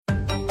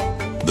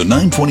The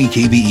 920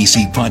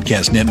 KVEC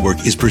Podcast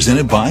Network is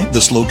presented by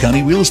the SLO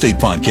County Real Estate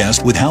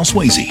Podcast with Hal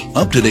Swayze.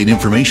 Up-to-date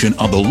information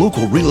on the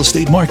local real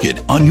estate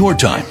market on your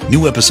time.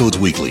 New episodes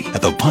weekly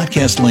at the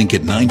podcast link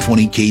at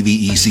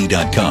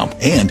 920kvec.com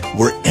and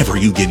wherever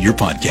you get your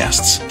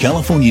podcasts.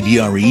 California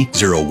DRE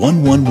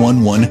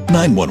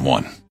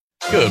 01111-911.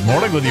 Good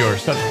morning with your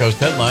Central Coast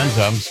headlines.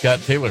 I'm Scott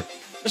Taylor.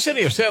 The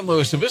city of San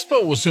Luis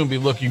Obispo will soon be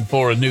looking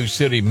for a new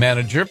city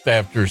manager.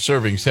 After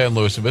serving San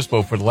Luis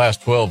Obispo for the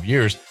last 12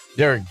 years,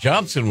 Derek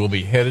Johnson will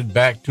be headed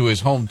back to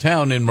his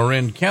hometown in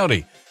Marin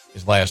County.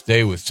 His last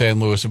day with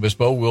San Luis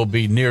Obispo will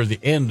be near the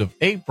end of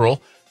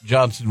April.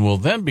 Johnson will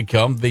then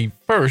become the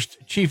first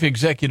chief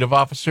executive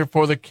officer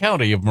for the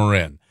county of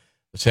Marin.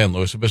 The San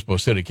Luis Obispo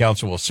City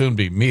Council will soon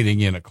be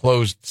meeting in a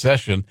closed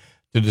session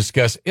to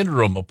discuss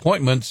interim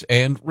appointments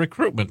and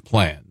recruitment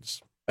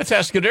plans.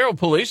 Atascadero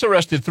police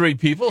arrested 3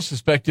 people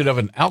suspected of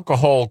an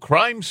alcohol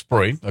crime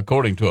spree.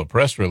 According to a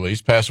press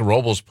release, Paso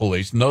Robles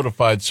police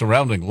notified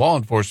surrounding law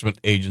enforcement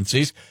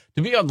agencies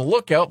to be on the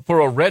lookout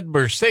for a red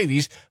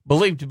Mercedes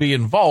believed to be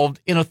involved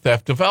in a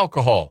theft of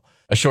alcohol.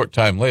 A short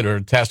time later,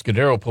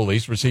 Atascadero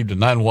police received a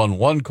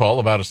 911 call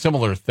about a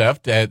similar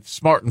theft at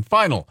Smart and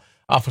Final.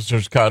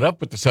 Officers caught up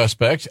with the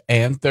suspects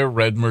and their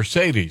red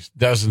Mercedes.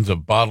 Dozens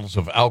of bottles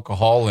of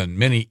alcohol and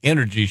many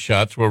energy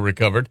shots were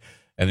recovered.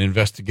 An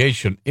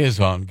investigation is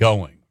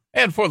ongoing.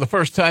 And for the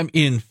first time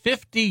in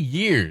 50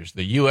 years,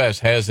 the U.S.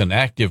 has an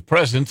active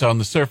presence on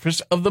the surface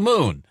of the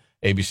moon.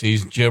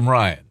 ABC's Jim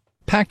Ryan.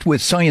 Packed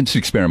with science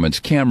experiments,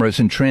 cameras,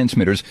 and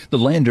transmitters, the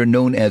lander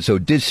known as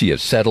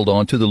Odysseus settled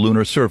onto the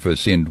lunar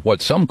surface in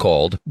what some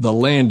called the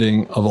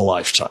landing of a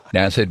lifetime.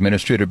 NASA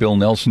Administrator Bill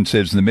Nelson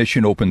says the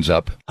mission opens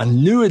up a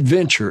new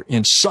adventure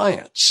in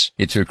science.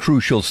 It's a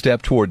crucial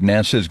step toward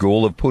NASA's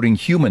goal of putting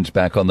humans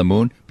back on the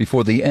moon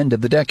before the end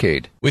of the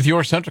decade. With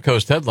your Central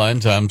Coast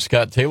headlines, I'm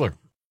Scott Taylor.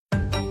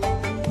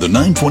 The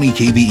 920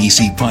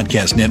 KVEC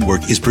Podcast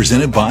Network is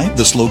presented by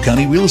the SLO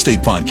County Real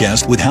Estate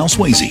Podcast with Hal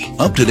Swayze.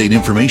 Up-to-date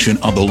information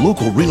on the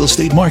local real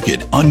estate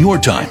market on your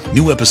time.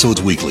 New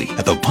episodes weekly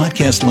at the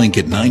podcast link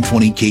at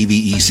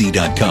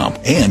 920kvec.com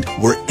and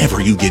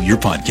wherever you get your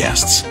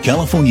podcasts.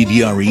 California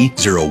DRE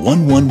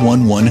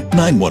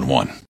 01111-911.